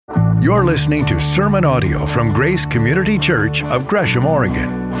You're listening to sermon audio from Grace Community Church of Gresham,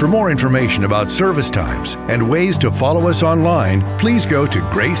 Oregon. For more information about service times and ways to follow us online, please go to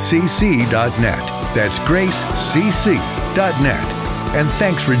gracecc.net. That's gracecc.net. And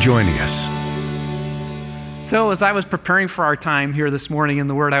thanks for joining us. So as I was preparing for our time here this morning in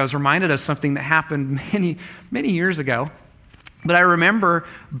the Word, I was reminded of something that happened many years ago. But I remember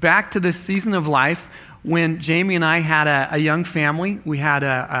back to this season of life when Jamie and I had a young family. We had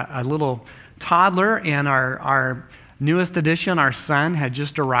a little toddler, and our newest addition, our son, had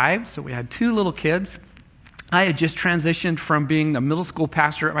just arrived. So we had two little kids. I had just transitioned from being a middle school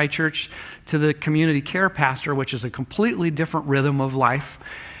pastor at my church to the community care pastor, which is a completely different rhythm of life.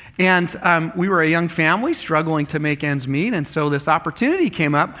 And we were a young family struggling to make ends meet, and so this opportunity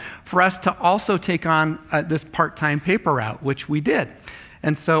came up for us to also take on this part-time paper route, which we did.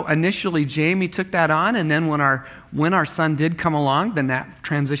 And so initially Jamie took that on, and then when our son did come along, then that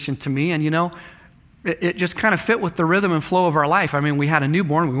transitioned to me. And it just kind of fit with the rhythm and flow of our life. I mean, we had a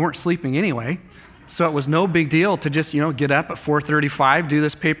newborn, we weren't sleeping anyway, so it was no big deal to just get up at 4:35, do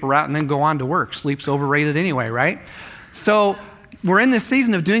this paper route, and then go on to work. Sleep's overrated anyway, right? So we're in this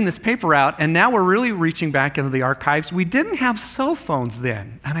season of doing this paper route, and now we're really reaching back into the archives. We didn't have cell phones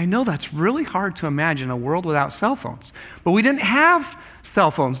then, and I know that's really hard to imagine a world without cell phones, but we didn't have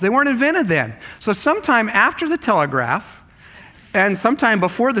cell phones. They weren't invented then. So sometime after the telegraph and sometime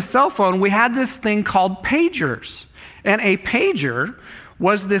before the cell phone, we had this thing called pagers. And a pager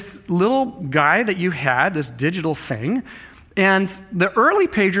was this little guy that you had, this digital thing, and the early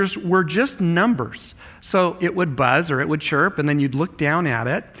pagers were just numbers. So it would buzz or it would chirp, and then you'd look down at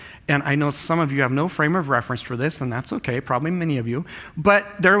it. And I know some of you have no frame of reference for this, and that's okay, probably many of you. But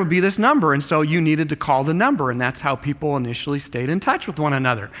there would be this number, and so you needed to call the number, and that's how people initially stayed in touch with one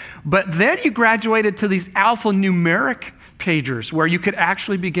another. But then you graduated to these alphanumeric pagers, where you could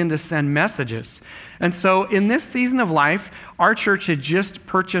actually begin to send messages. And so in this season of life, our church had just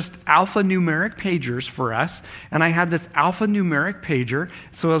purchased alphanumeric pagers for us, and I had this alphanumeric pager.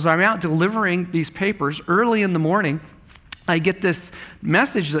 So as I'm out delivering these papers early in the morning, I get this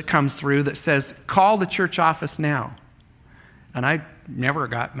message that comes through that says, "Call the church office now." And I never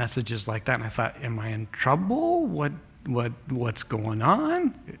got messages like that, and I thought, am I in trouble? What's going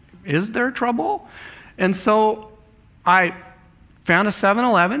on? Is there trouble? And so I found a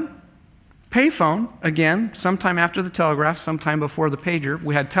 7-Eleven payphone, again, sometime after the telegraph, sometime before the pager.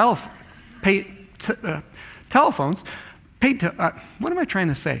 We had telephones. What am I trying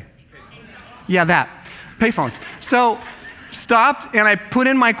to say? Yeah, that. Payphones. So stopped, and I put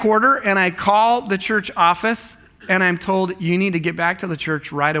in my quarter, and I called the church office, and I'm told, you need to get back to the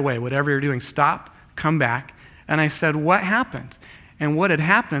church right away. Whatever you're doing, stop, come back. And I said, what happened? And what had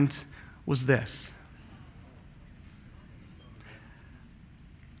happened was this.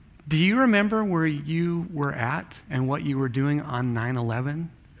 Do you remember where you were at and what you were doing on 9/11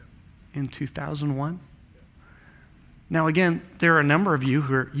 in 2001? Now again, there are a number of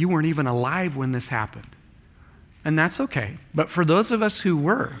you you weren't even alive when this happened. And that's okay. But for those of us who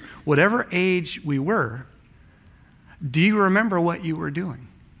were, whatever age we were, do you remember what you were doing?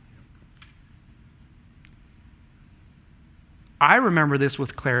 I remember this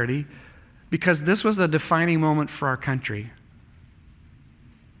with clarity because this was a defining moment for our country.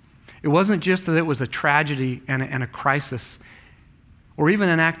 It wasn't just that it was a tragedy and a crisis or even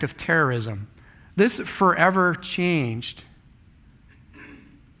an act of terrorism. This forever changed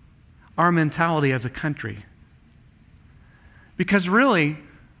our mentality as a country. Because really,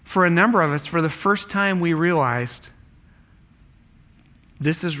 for a number of us, for the first time we realized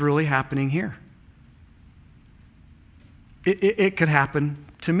this is really happening here. It could happen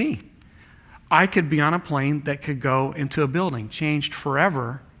to me. I could be on a plane that could go into a building, changed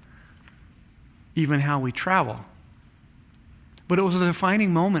forever even how we travel. But it was a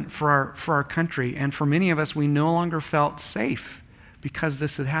defining moment for our country, and for many of us, we no longer felt safe because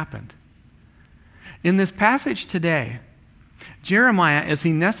this had happened. In this passage today, Jeremiah, as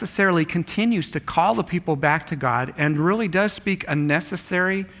he necessarily continues to call the people back to God and really does speak a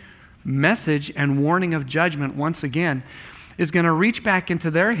necessary message and warning of judgment once again, is going to reach back into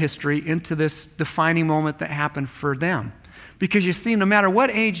their history, into this defining moment that happened for them. Because you see, no matter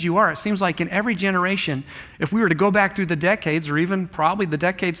what age you are, it seems like in every generation, if we were to go back through the decades, or even probably the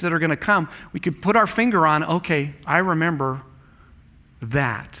decades that are going to come, we could put our finger on, okay, I remember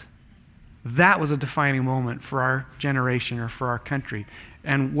that. That was a defining moment for our generation or for our country.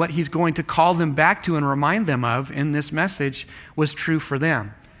 And what he's going to call them back to and remind them of in this message was true for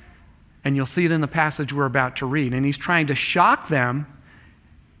them. And you'll see it in the passage we're about to read. And he's trying to shock them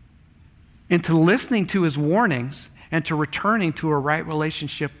into listening to his warnings and to returning to a right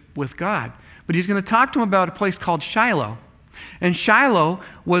relationship with God. But he's going to talk to them about a place called Shiloh. And Shiloh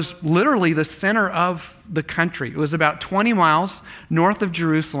was literally the center of the country. It was about 20 miles north of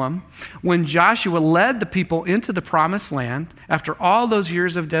Jerusalem. When Joshua led the people into the promised land, after all those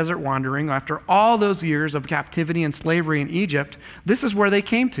years of desert wandering, after all those years of captivity and slavery in Egypt, this is where they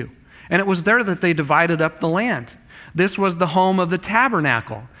came to. And it was there that they divided up the land. This was the home of the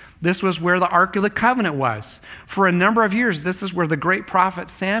tabernacle. This was where the Ark of the Covenant was. For a number of years, this is where the great prophet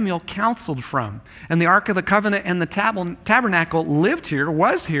Samuel counseled from. And the Ark of the Covenant and the tabernacle lived here,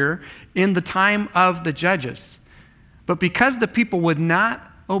 was here, in the time of the judges. But because the people would not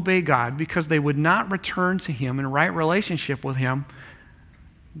obey God, because they would not return to him in right relationship with him,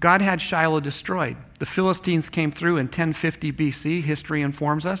 God had Shiloh destroyed. The Philistines came through in 1050 BC, history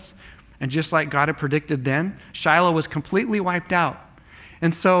informs us. And just like God had predicted then, Shiloh was completely wiped out.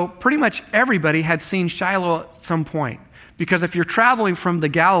 And so pretty much everybody had seen Shiloh at some point. Because if you're traveling from the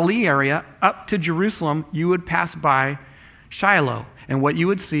Galilee area up to Jerusalem, you would pass by Shiloh. And what you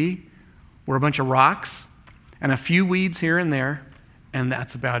would see were a bunch of rocks and a few weeds here and there, and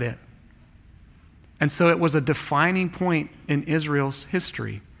that's about it. And so it was a defining point in Israel's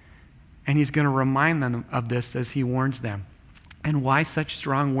history. And he's going to remind them of this as he warns them. And why such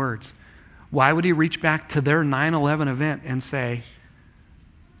strong words? Why would he reach back to their 9/11 event and say,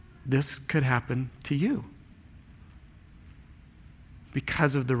 this could happen to you?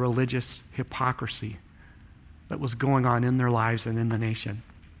 Because of the religious hypocrisy that was going on in their lives and in the nation.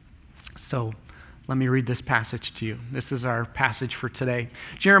 So let me read this passage to you. This is our passage for today.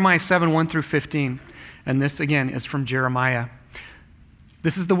 Jeremiah 7:1-15. And this again is from Jeremiah.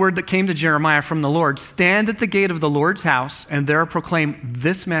 This is the word that came to Jeremiah from the Lord. Stand at the gate of the Lord's house and there proclaim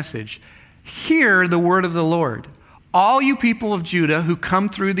this message. Hear the word of the Lord, all you people of Judah who come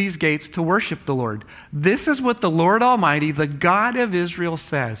through these gates to worship the Lord. This is what the Lord Almighty, the God of Israel,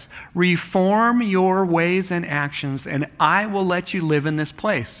 says. Reform your ways and actions, and I will let you live in this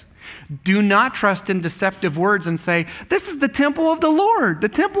place. Do not trust in deceptive words and say, this is the temple of the Lord, the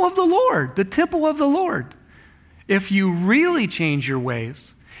temple of the Lord, the temple of the Lord. If you really change your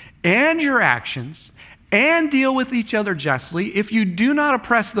ways and your actions and deal with each other justly, if you do not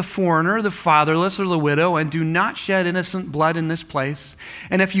oppress the foreigner, the fatherless, or the widow, and do not shed innocent blood in this place,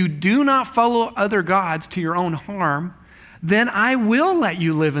 and if you do not follow other gods to your own harm, then I will let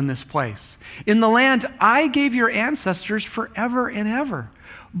you live in this place, in the land I gave your ancestors forever and ever.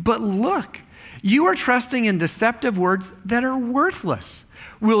 But look, you are trusting in deceptive words that are worthless.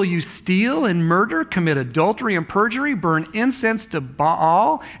 Will you steal and murder, commit adultery and perjury, burn incense to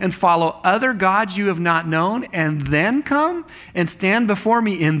Baal, and follow other gods you have not known, and then come and stand before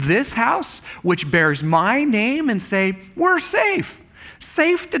me in this house, which bears my name, and say, we're safe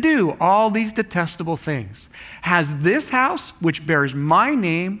to do all these detestable things? Has this house, which bears my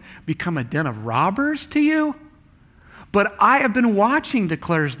name, become a den of robbers to you? But I have been watching,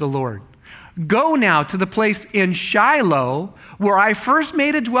 declares the Lord. Go now to the place in Shiloh where I first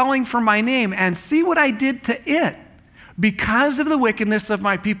made a dwelling for my name, and see what I did to it because of the wickedness of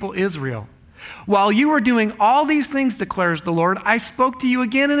my people Israel. While you were doing all these things, declares the Lord, I spoke to you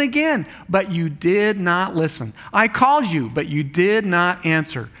again and again, but you did not listen. I called you, but you did not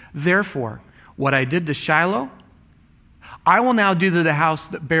answer. Therefore, what I did to Shiloh, I will now do to the house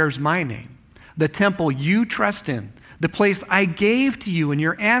that bears my name, the temple you trust in, the place I gave to you and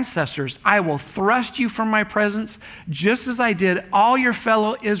your ancestors. I will thrust you from my presence, just as I did all your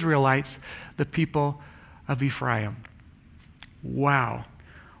fellow Israelites, the people of Ephraim. Wow,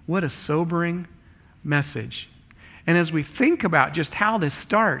 what a sobering message. And as we think about just how this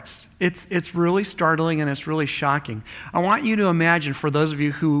starts, it's really startling and it's really shocking. I want you to imagine, for those of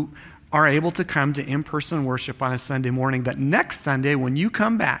you who are able to come to in-person worship on a Sunday morning, that next Sunday when you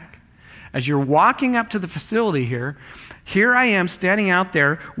come back, as you're walking up to the facility here I am standing out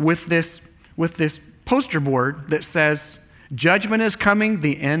there with this poster board that says, judgment is coming,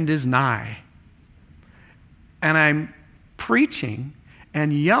 the end is nigh. And I'm preaching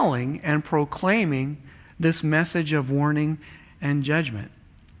and yelling and proclaiming this message of warning and judgment.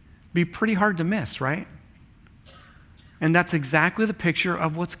 Be pretty hard to miss, right? And that's exactly the picture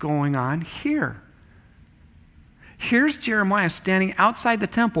of what's going on here. Here's Jeremiah standing outside the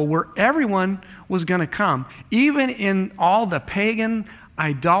temple where everyone was going to come. Even in all the pagan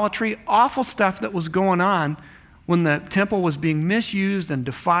idolatry, awful stuff that was going on when the temple was being misused and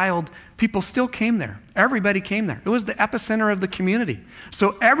defiled, people still came there. Everybody came there. It was the epicenter of the community.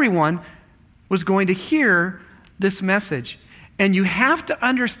 So everyone was going to hear this message. And you have to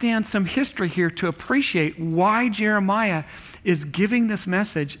understand some history here to appreciate why Jeremiah is giving this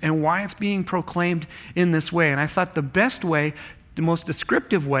message and why it's being proclaimed in this way. And I thought the best way, the most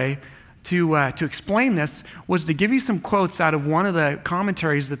descriptive way to explain this was to give you some quotes out of one of the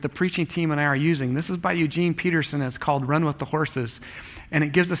commentaries that the preaching team and I are using. This is by Eugene Peterson. It's called Run with the Horses, and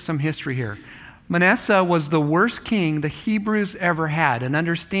it gives us some history here. Manasseh was the worst king the Hebrews ever had, and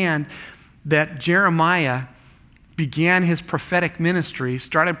understand that Jeremiah began his prophetic ministry,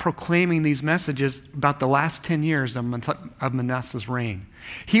 started proclaiming these messages about the last 10 years of Manasseh's reign.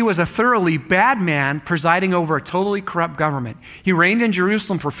 He was a thoroughly bad man presiding over a totally corrupt government. He reigned in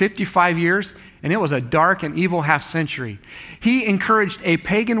Jerusalem for 55 years, and it was a dark and evil half century. He encouraged a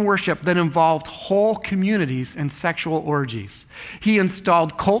pagan worship that involved whole communities and sexual orgies. He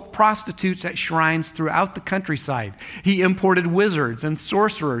installed cult prostitutes at shrines throughout the countryside. He imported wizards and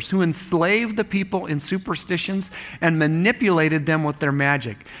sorcerers who enslaved the people in superstitions and manipulated them with their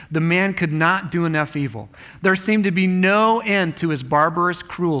magic. The man could not do enough evil. There seemed to be no end to his barbarous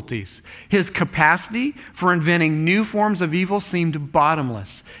cruelties. His capacity for inventing new forms of evil seemed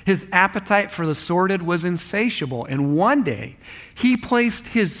bottomless. His appetite for the sordid was insatiable, and one day he placed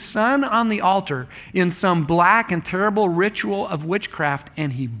his son on the altar in some black and terrible ritual of witchcraft,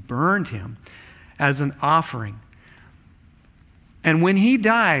 and he burned him as an offering. And when he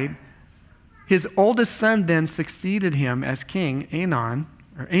died, his oldest son then succeeded him as king, Amon,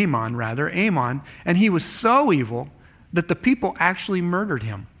 and he was so evil that the people actually murdered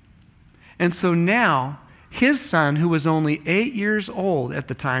him. And so now, his son, who was only 8 years old at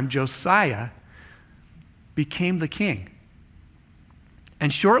the time, Josiah, became the king.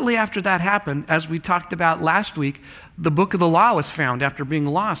 And shortly after that happened, as we talked about last week, the book of the law was found after being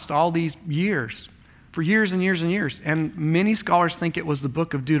lost all these years, for years and years and years. And many scholars think it was the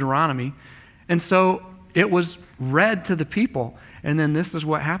book of Deuteronomy. And so it was read to the people, and then this is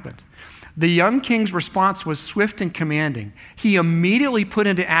what happened. The young king's response was swift and commanding. He immediately put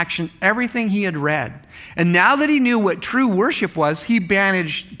into action everything he had read. And now that he knew what true worship was, he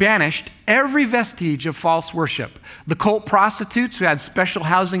banished every vestige of false worship. The cult prostitutes who had special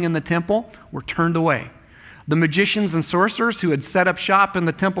housing in the temple were turned away. The magicians and sorcerers who had set up shop in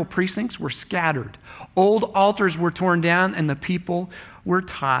the temple precincts were scattered. Old altars were torn down, and the people were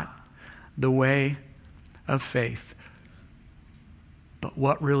taught the way of faith. But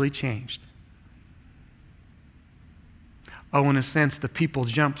what really changed? Oh, in a sense, the people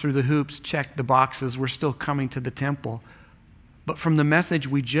jumped through the hoops, checked the boxes, were still coming to the temple. But from the message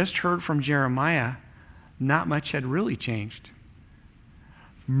we just heard from Jeremiah, not much had really changed.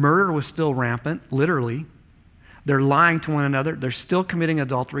 Murder was still rampant, literally. They're lying to one another. They're still committing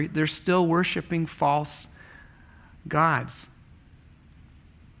adultery. They're still worshiping false gods.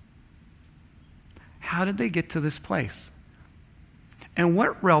 How did they get to this place? And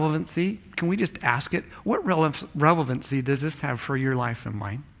what relevancy, can we just ask it, what relevancy does this have for your life and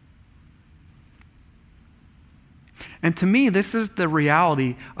mine? And to me, this is the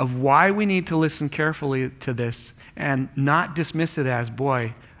reality of why we need to listen carefully to this and not dismiss it as,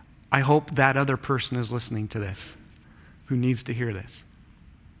 boy, I hope that other person is listening to this who needs to hear this.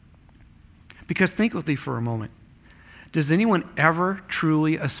 Because think with me for a moment. Does anyone ever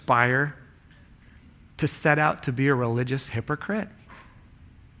truly aspire to set out to be a religious hypocrite?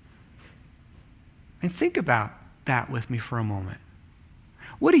 And think about that with me for a moment.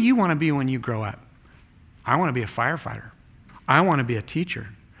 What do you want to be when you grow up? I want to be a firefighter. I want to be a teacher.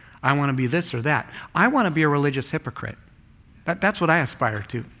 I want to be this or that. I want to be a religious hypocrite. That's what I aspire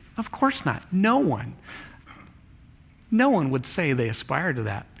to. Of course not. No one would say they aspire to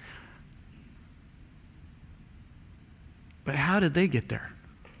that. But how did they get there?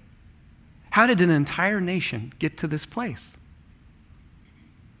 How did an entire nation get to this place?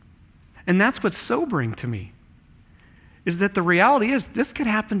 And that's what's sobering to me, is that the reality is this could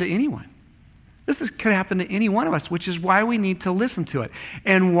happen to anyone. Could happen to any one of us, which is why we need to listen to it.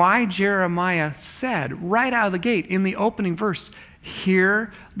 And why Jeremiah said right out of the gate in the opening verse,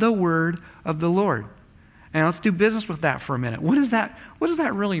 hear the word of the Lord. And let's do business with that for a minute. What does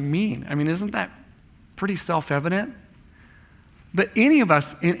that really mean? I mean, isn't that pretty self-evident? But any of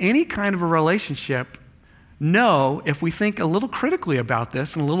us in any kind of a relationship know, if we think a little critically about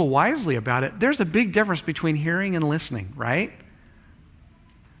this and a little wisely about it, there's a big difference between hearing and listening, right?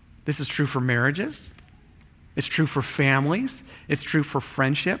 This is true for marriages. It's true for families. It's true for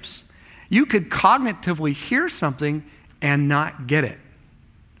friendships. You could cognitively hear something and not get it,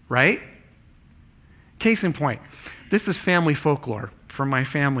 right? Case in point, this is family folklore from my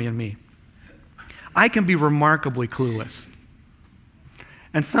family and me. I can be remarkably clueless.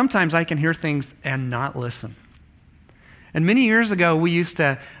 And sometimes I can hear things and not listen. And many years ago, we used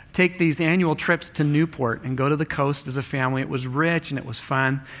to take these annual trips to Newport and go to the coast as a family. It was rich and it was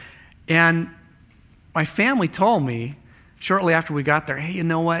fun. And my family told me shortly after we got there, hey, you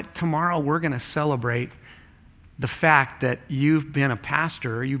know what? Tomorrow we're going to celebrate the fact that you've been a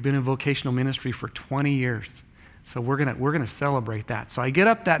pastor, you've been in vocational ministry for 20 years. So we're going to celebrate that. So I get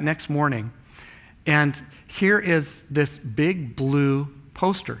up that next morning, and here is this big blue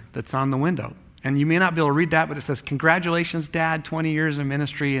poster that's on the window. And you may not be able to read that, but it says, "Congratulations, Dad, 20 years in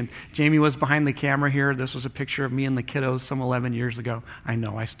ministry." And Jamie was behind the camera here. This was a picture of me and the kiddos some 11 years ago. I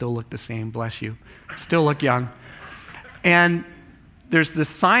know, I still look the same, bless you. Still look young. And there's this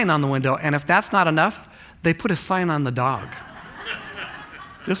sign on the window, and if that's not enough, they put a sign on the dog.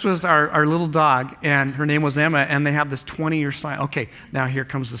 This was our little dog, and her name was Emma, and they have this 20-year sign. Okay, now here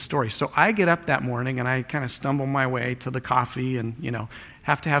comes the story. So I get up that morning, and I kind of stumble my way to the coffee and,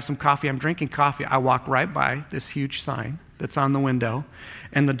 have to have some coffee. I'm drinking coffee. I walk right by this huge sign that's on the window,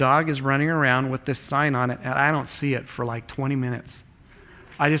 and the dog is running around with this sign on it, and I don't see it for like 20 minutes.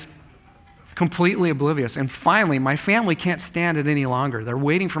 I just completely oblivious. And finally, my family can't stand it any longer. They're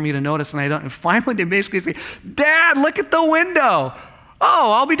waiting for me to notice, and I don't. And finally, they basically say, "Dad, look at the window."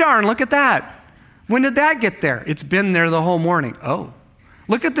 "Oh, I'll be darned, look at that. When did that get there?" "It's been there the whole morning." "Oh."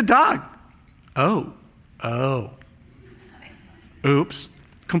 "Look at the dog." Oh. Oops.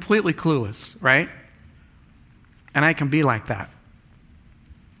 Completely clueless, right? And I can be like that.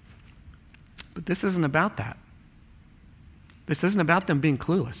 But this isn't about that. This isn't about them being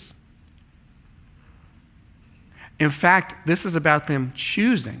clueless. In fact, this is about them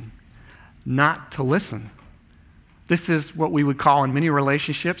choosing not to listen. This is what we would call in many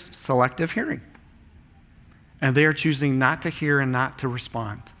relationships selective hearing. And they are choosing not to hear and not to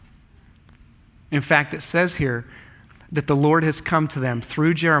respond. In fact, it says here that the Lord has come to them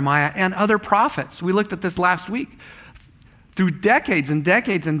through Jeremiah and other prophets. We looked at this last week. Through decades and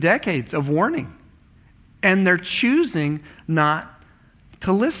decades and decades of warning. And they're choosing not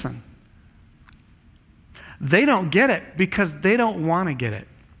to listen. They don't get it because they don't want to get it.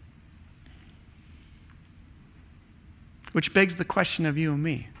 Which begs the question of you and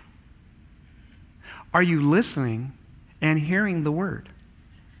me. Are you listening and hearing the word?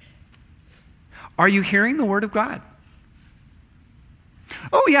 Are you hearing the word of God?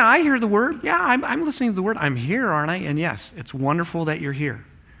 "Oh yeah, I hear the word. Yeah, I'm listening to the word. I'm here, aren't I?" And yes, it's wonderful that you're here.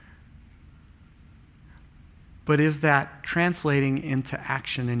 But is that translating into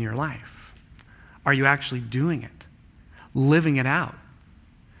action in your life? Are you actually doing it? Living it out?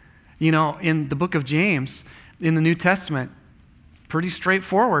 In the book of James, in the New Testament, pretty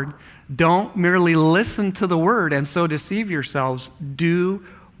straightforward. Don't merely listen to the word and so deceive yourselves. Do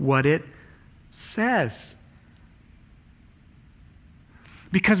what it says.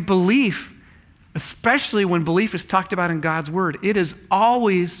 Because belief, especially when belief is talked about in God's word, it is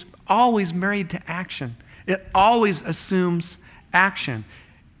always married to action. It always assumes action.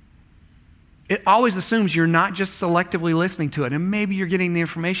 It always assumes you're not just selectively listening to it, and maybe you're getting the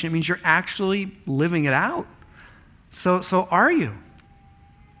information. It means you're actually living it out. So are you?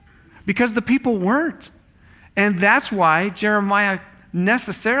 Because the people weren't. And that's why Jeremiah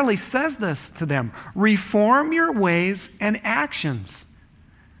necessarily says this to them. Reform your ways and actions.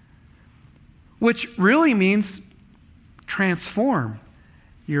 Which really means transform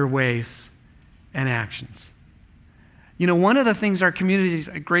your ways and actions. One of the things our communities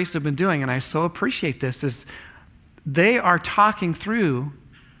at Grace have been doing, and I so appreciate this, is they are talking through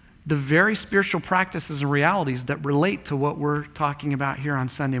the very spiritual practices and realities that relate to what we're talking about here on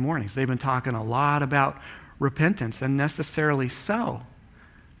Sunday mornings. They've been talking a lot about repentance, and necessarily so.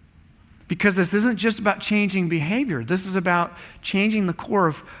 Because this isn't just about changing behavior. This is about changing the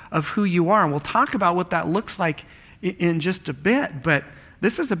core of who you are. And we'll talk about what that looks like in just a bit. But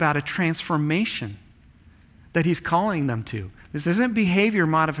this is about a transformation that he's calling them to. This isn't behavior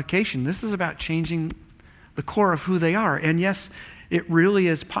modification. This is about changing the core of who they are. And yes, it really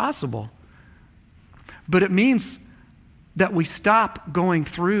is possible. But it means that we stop going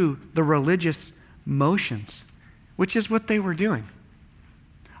through the religious motions, which is what they were doing.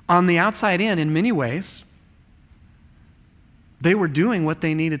 On the outside in many ways, they were doing what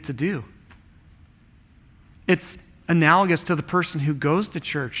they needed to do. It's analogous to the person who goes to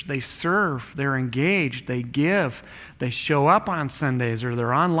church. They serve, they're engaged, they give, they show up on Sundays, or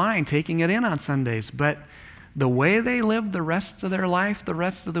they're online taking it in on Sundays. But the way they live the rest of their life, the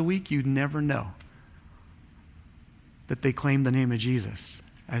rest of the week, you'd never know that they claim the name of Jesus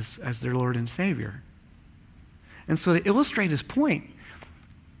as their Lord and Savior. And so to illustrate his point,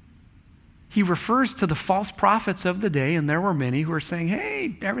 he refers to the false prophets of the day, and there were many who were saying,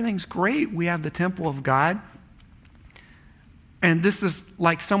 hey, everything's great. We have the temple of God. And this is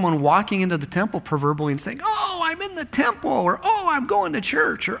like someone walking into the temple proverbially and saying, oh, I'm in the temple, or oh, I'm going to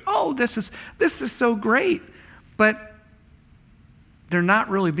church, or oh, this is so great. But they're not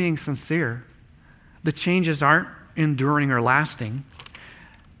really being sincere. The changes aren't enduring or lasting.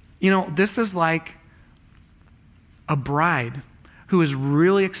 This is like a bride who is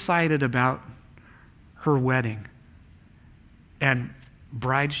really excited about her wedding. And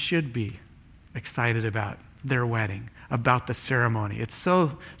brides should be excited about their wedding, about the ceremony. It's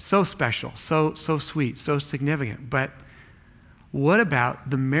so special, so sweet, so significant. But what about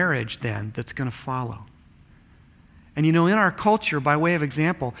the marriage then that's going to follow? And in our culture, by way of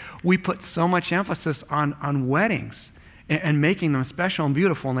example, we put so much emphasis on weddings and making them special and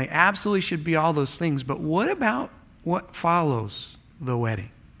beautiful, and they absolutely should be all those things. But what about what follows the wedding?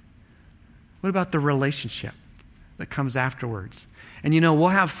 What about the relationship that comes afterwards? And we'll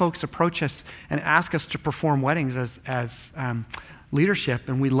have folks approach us and ask us to perform weddings as leadership,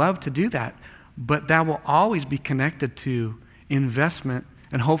 and we love to do that. But that will always be connected to investment,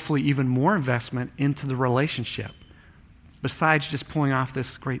 and hopefully even more investment into the relationship, besides just pulling off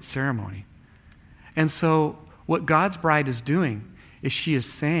this great ceremony. And so what God's bride is doing is she is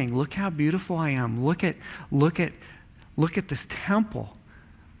saying, look how beautiful I am. Look at this temple.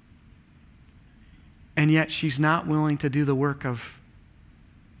 And yet she's not willing to do the work of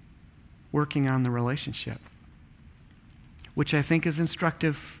working on the relationship, which I think is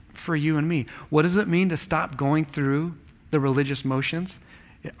instructive for you and me. What does it mean to stop going through the religious motions?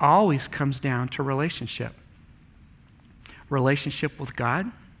 It always comes down to relationship. Relationship with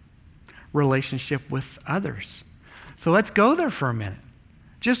God, relationship with others. So let's go there for a minute.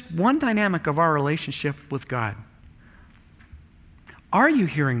 Just one dynamic of our relationship with God. Are you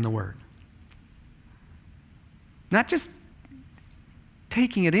hearing the word? Not just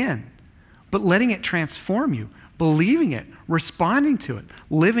taking it in, but letting it transform you, believing it, responding to it,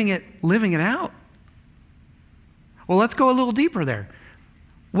 living it out. Well, let's go a little deeper there.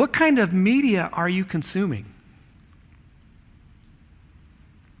 What kind of media are you consuming?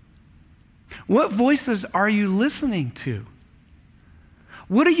 What voices are you listening to?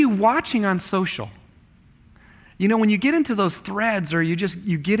 What are you watching on social? When you get into those threads, or you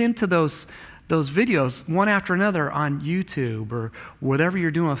get into those videos one after another on YouTube, or whatever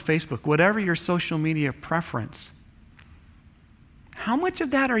you're doing on Facebook, whatever your social media preference, how much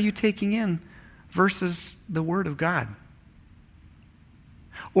of that are you taking in versus the Word of God?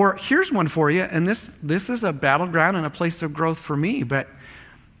 Or here's one for you, and this is a battleground and a place of growth for me, but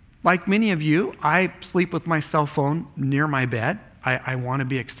like many of you, I sleep with my cell phone near my bed. I want to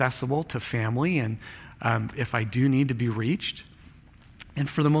be accessible to family, and if I do need to be reached. And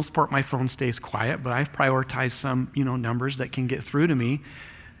for the most part, my phone stays quiet, but I've prioritized some, numbers that can get through to me.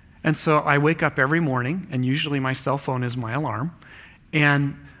 And so I wake up every morning, and usually my cell phone is my alarm,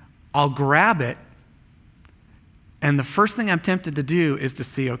 and I'll grab it, and the first thing I'm tempted to do is to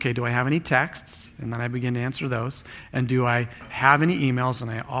see, okay, do I have any texts? And then I begin to answer those. And do I have any emails? And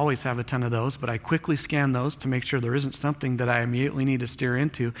I always have a ton of those, but I quickly scan those to make sure there isn't something that I immediately need to steer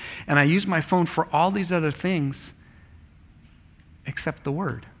into. And I use my phone for all these other things except the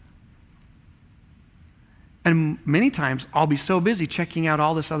Word. And many times I'll be so busy checking out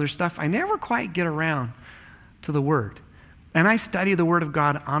all this other stuff, I never quite get around to the Word. And I study the Word of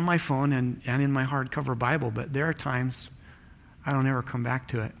God on my phone and in my hardcover Bible, but there are times I don't ever come back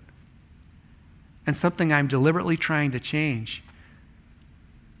to it. And something I'm deliberately trying to change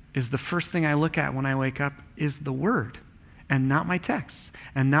is the first thing I look at when I wake up is the Word, and not my texts,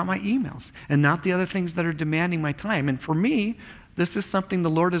 and not my emails, and not the other things that are demanding my time. And for me, this is something the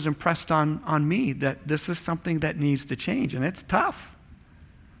Lord has impressed on me, that this is something that needs to change, and it's tough.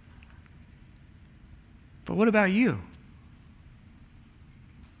 But what about you?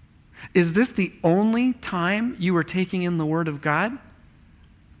 Is this the only time you are taking in the Word of God?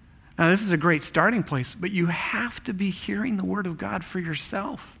 Now, this is a great starting place, but you have to be hearing the Word of God for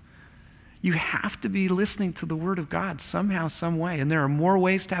yourself. You have to be listening to the Word of God somehow, some way. And there are more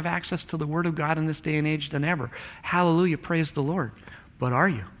ways to have access to the Word of God in this day and age than ever. Hallelujah, praise the Lord. But are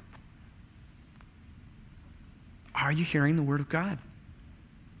you? Are you hearing the Word of God?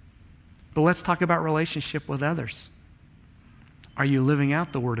 But let's talk about relationship with others. Are you living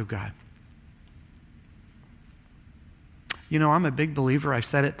out the Word of God? I'm a big believer, I've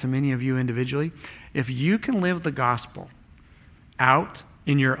said it to many of you individually. If you can live the gospel out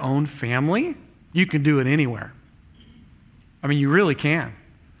in your own family, you can do it anywhere. I mean, you really can.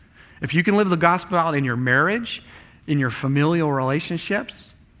 If you can live the gospel out in your marriage, in your familial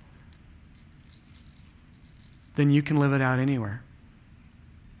relationships, then you can live it out anywhere.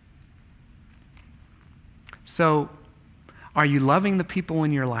 So, Are you loving the people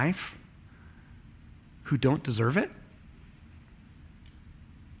in your life who don't deserve it?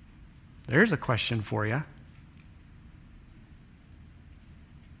 There's a question for you.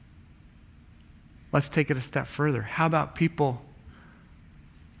 Let's take it a step further. How about people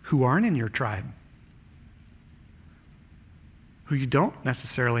who aren't in your tribe? Who you don't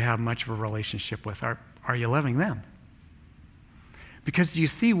necessarily have much of a relationship with? Are you loving them? Because do you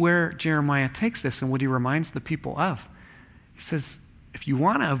see where Jeremiah takes this and what he reminds the people of? He says, if you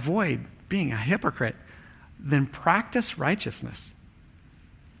want to avoid being a hypocrite, then practice righteousness.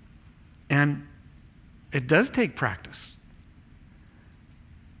 And it does take practice.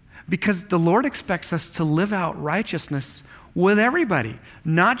 Because the Lord expects us to live out righteousness with everybody,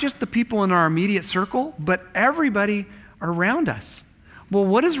 not just the people in our immediate circle, but everybody around us. Well,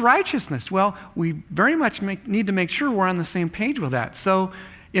 what is righteousness? Well, we very much need to make sure we're on the same page with that. So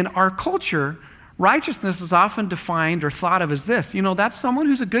in our culture, righteousness is often defined or thought of as this. That's someone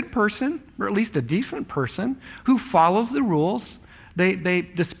who's a good person, or at least a decent person, who follows the rules. They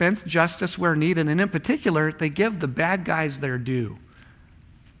dispense justice where needed, and in particular, they give the bad guys their due.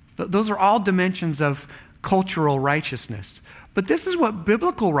 Those are all dimensions of cultural righteousness. But this is what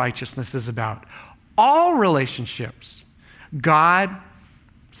biblical righteousness is about. All relationships, God,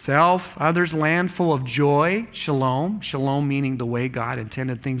 self, others, land, full of joy, shalom. Shalom meaning the way God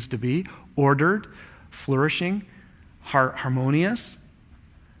intended things to be, ordered, flourishing, harmonious.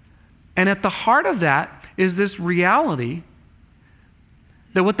 And at the heart of that is this reality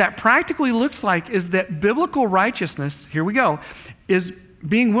that what that practically looks like is that biblical righteousness, here we go, is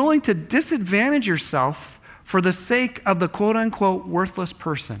being willing to disadvantage yourself for the sake of the quote-unquote worthless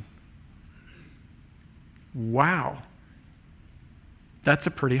person. Wow. That's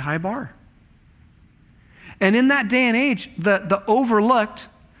a pretty high bar. And in that day and age, the overlooked,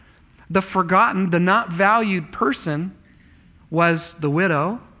 the forgotten, the not valued person was the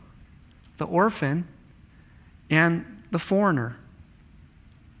widow, the orphan, and the foreigner.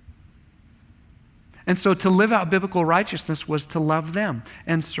 And so to live out biblical righteousness was to love them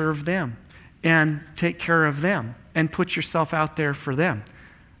and serve them and take care of them and put yourself out there for them.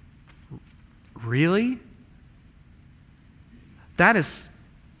 Really? That is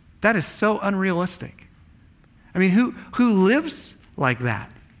so unrealistic. I mean, who lives like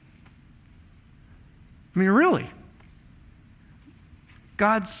that? I mean, really?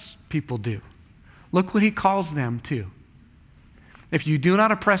 God's people do. Look what he calls them to. If you do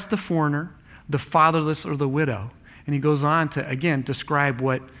not oppress the foreigner, the fatherless, or the widow. And he goes on to, again, describe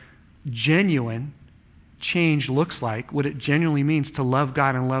what genuine change looks like, what it genuinely means to love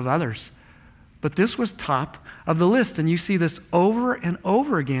God and love others. But this was top of the list, and you see this over and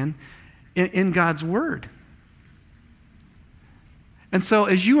over again in God's Word. And so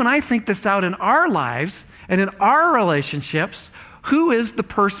as you and I think this out in our lives and in our relationships, who is the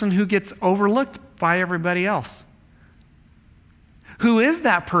person who gets overlooked by everybody else? Who is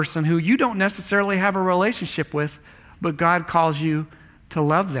that person who you don't necessarily have a relationship with, but God calls you to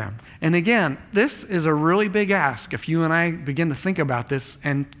love them? And again, this is a really big ask if you and I begin to think about this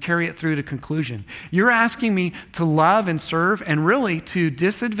and carry it through to conclusion. You're asking me to love and serve and really to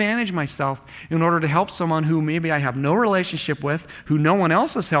disadvantage myself in order to help someone who maybe I have no relationship with, who no one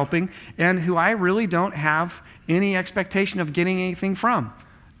else is helping, and who I really don't have any expectation of getting anything from.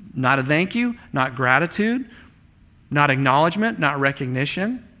 Not a thank you, not gratitude, not acknowledgement, not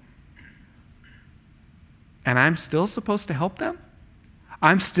recognition. And I'm still supposed to help them?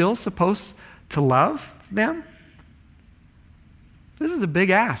 I'm still supposed to love them? This is a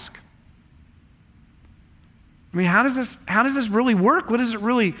big ask. I mean, how does this really work? What does it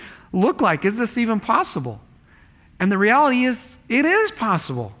really look like? Is this even possible? And the reality is, it is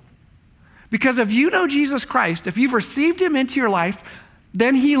possible. Because if you know Jesus Christ, if you've received him into your life,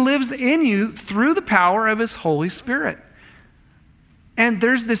 then he lives in you through the power of his Holy Spirit. And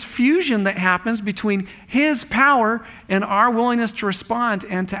there's this fusion that happens between his power and our willingness to respond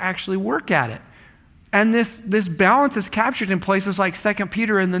and to actually work at it. And this balance is captured in places like 2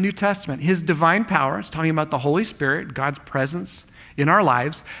 Peter in the New Testament. His divine power, it's talking about the Holy Spirit, God's presence in our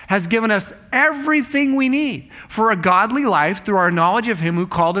lives, has given us everything we need for a godly life through our knowledge of him who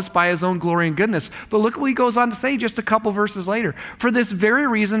called us by his own glory and goodness. But look what he goes on to say just a couple verses later. For this very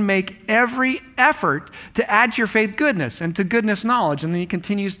reason, make every effort to add to your faith goodness, and to goodness knowledge. And then he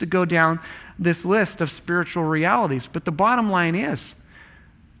continues to go down this list of spiritual realities. But the bottom line is,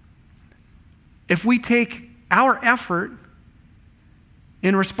 if we take our effort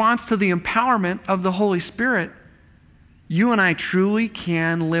in response to the empowerment of the Holy Spirit, you and I truly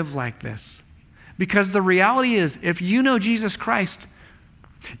can live like this. Because the reality is, if you know Jesus Christ,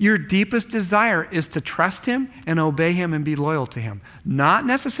 Your deepest desire is to trust him and obey him and be loyal to him. Not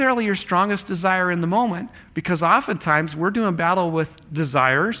necessarily your strongest desire in the moment, because oftentimes we're doing battle with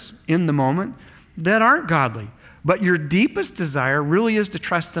desires in the moment that aren't godly. But your deepest desire really is to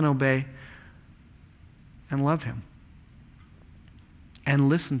trust and obey and love him and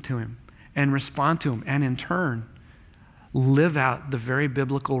listen to him and respond to him and in turn live out the very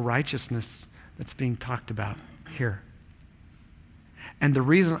biblical righteousness that's being talked about here. And the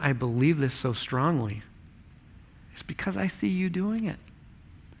reason I believe this so strongly is because I see you doing it.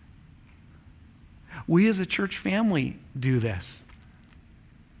 We as a church family do this.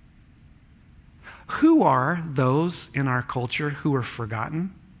 Who are those in our culture who are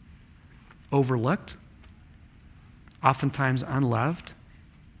forgotten, overlooked, oftentimes unloved,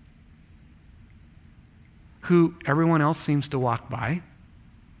 who everyone else seems to walk by,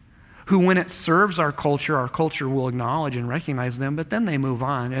 who when it serves our culture will acknowledge and recognize them, but then they move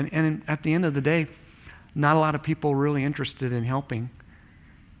on. And at the end of the day, not a lot of people really interested in helping.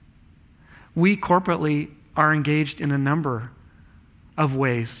 We corporately are engaged in a number of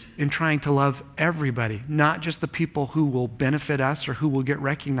ways in trying to love everybody, not just the people who will benefit us or who will get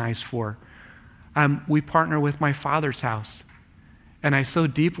recognized for. We partner with my Father's house, and I so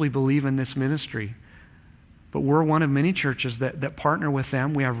deeply believe in this ministry. But we're one of many churches that partner with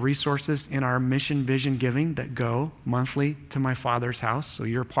them. We have resources in our mission vision giving that go monthly to my Father's house. So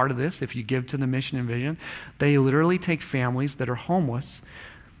you're a part of this if you give to the mission and vision. They literally take families that are homeless,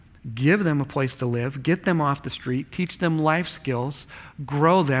 give them a place to live, get them off the street, teach them life skills,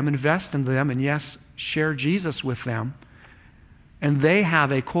 grow them, invest in them, and yes, share Jesus with them. And they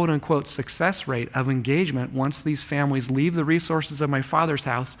have a quote-unquote success rate of engagement once these families leave the resources of my Father's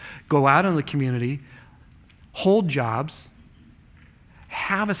house, go out in the community, hold jobs,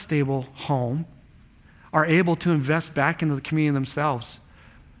 have a stable home, are able to invest back into the community themselves.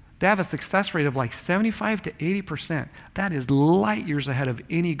 They have a success rate of like 75 to 80%. That is light years ahead of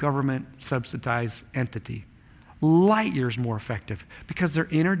any government subsidized entity. Light years more effective because they're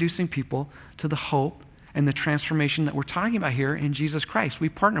introducing people to the hope and the transformation that we're talking about here in Jesus Christ. We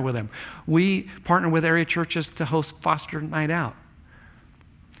partner with them. We partner with area churches to host Foster Night Out.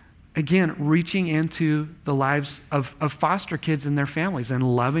 Again, reaching into the lives of foster kids and their families and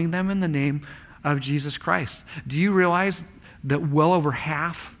loving them in the name of Jesus Christ. Do you realize that well over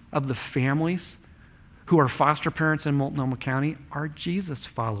half of the families who are foster parents in Multnomah County are Jesus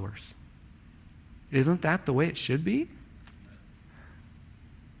followers? Isn't that the way it should be?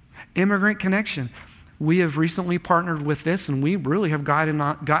 Immigrant Connection. We have recently partnered with this, and we really have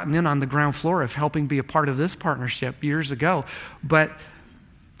gotten in on the ground floor of helping be a part of this partnership years ago. But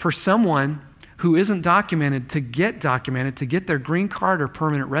for someone who isn't documented, to get their green card or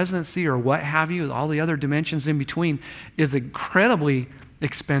permanent residency or what have you, all the other dimensions in between, is incredibly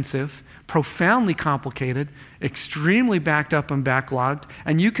expensive, profoundly complicated, extremely backed up and backlogged,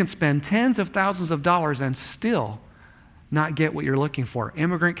 and you can spend tens of thousands of dollars and still not get what you're looking for.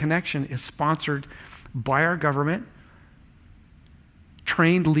 Immigrant Connection is sponsored by our government,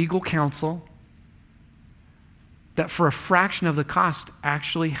 trained legal counsel, that for a fraction of the cost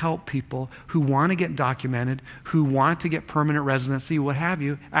actually help people who want to get documented, who want to get permanent residency, what have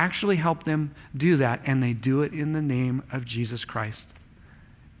you, actually help them do that, and they do it in the name of Jesus Christ.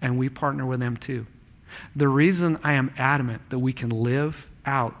 And we partner with them too. The reason I am adamant that we can live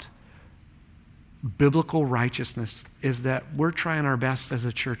out biblical righteousness is that we're trying our best as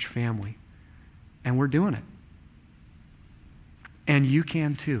a church family, and we're doing it. And you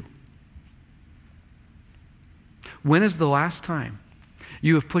can too. When is the last time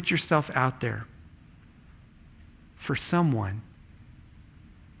you have put yourself out there for someone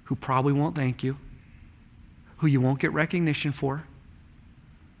who probably won't thank you, who you won't get recognition for,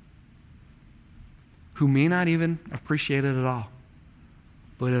 who may not even appreciate it at all,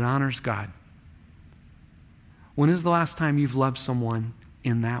 but it honors God? When is the last time you've loved someone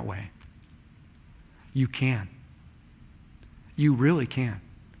in that way? You can. You really can.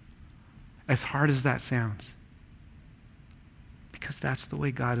 As hard as that sounds. Because that's the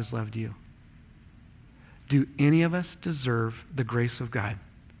way God has loved you. Do any of us deserve the grace of God?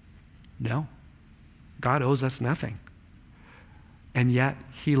 No. God owes us nothing. And yet,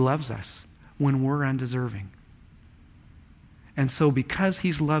 he loves us when we're undeserving. And so because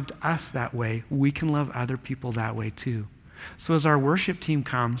he's loved us that way, we can love other people that way too. So as our worship team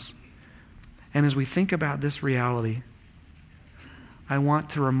comes, and as we think about this reality, I want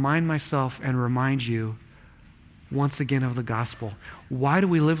to remind myself and remind you once again of the gospel. Why do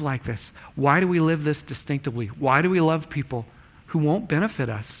we live like this? Why do we live this distinctively? Why do we love people who won't benefit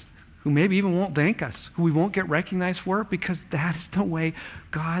us? who maybe even won't thank us, who we won't get recognized for, because that is the way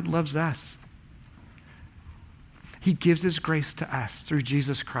God loves us. He gives his grace to us through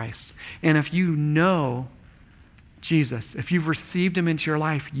Jesus Christ. And if you know Jesus, if you've received him into your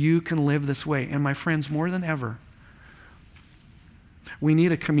life, you can live this way. And my friends, more than ever, we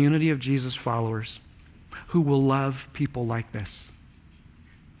need a community of Jesus followers who will love people like this,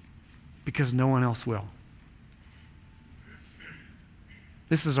 because no one else will.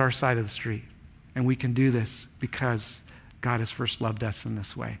 This is our side of the street, and we can do this because God has first loved us in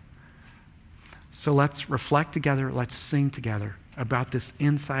this way. So let's reflect together, let's sing together about this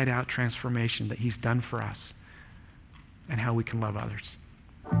inside-out transformation that he's done for us and how we can love others.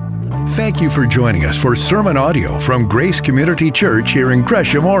 Thank you for joining us for sermon audio from Grace Community Church here in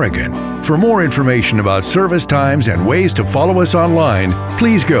Gresham, Oregon. For more information about service times and ways to follow us online,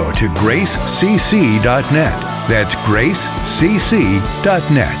 please go to gracecc.net. That's gracecc.net.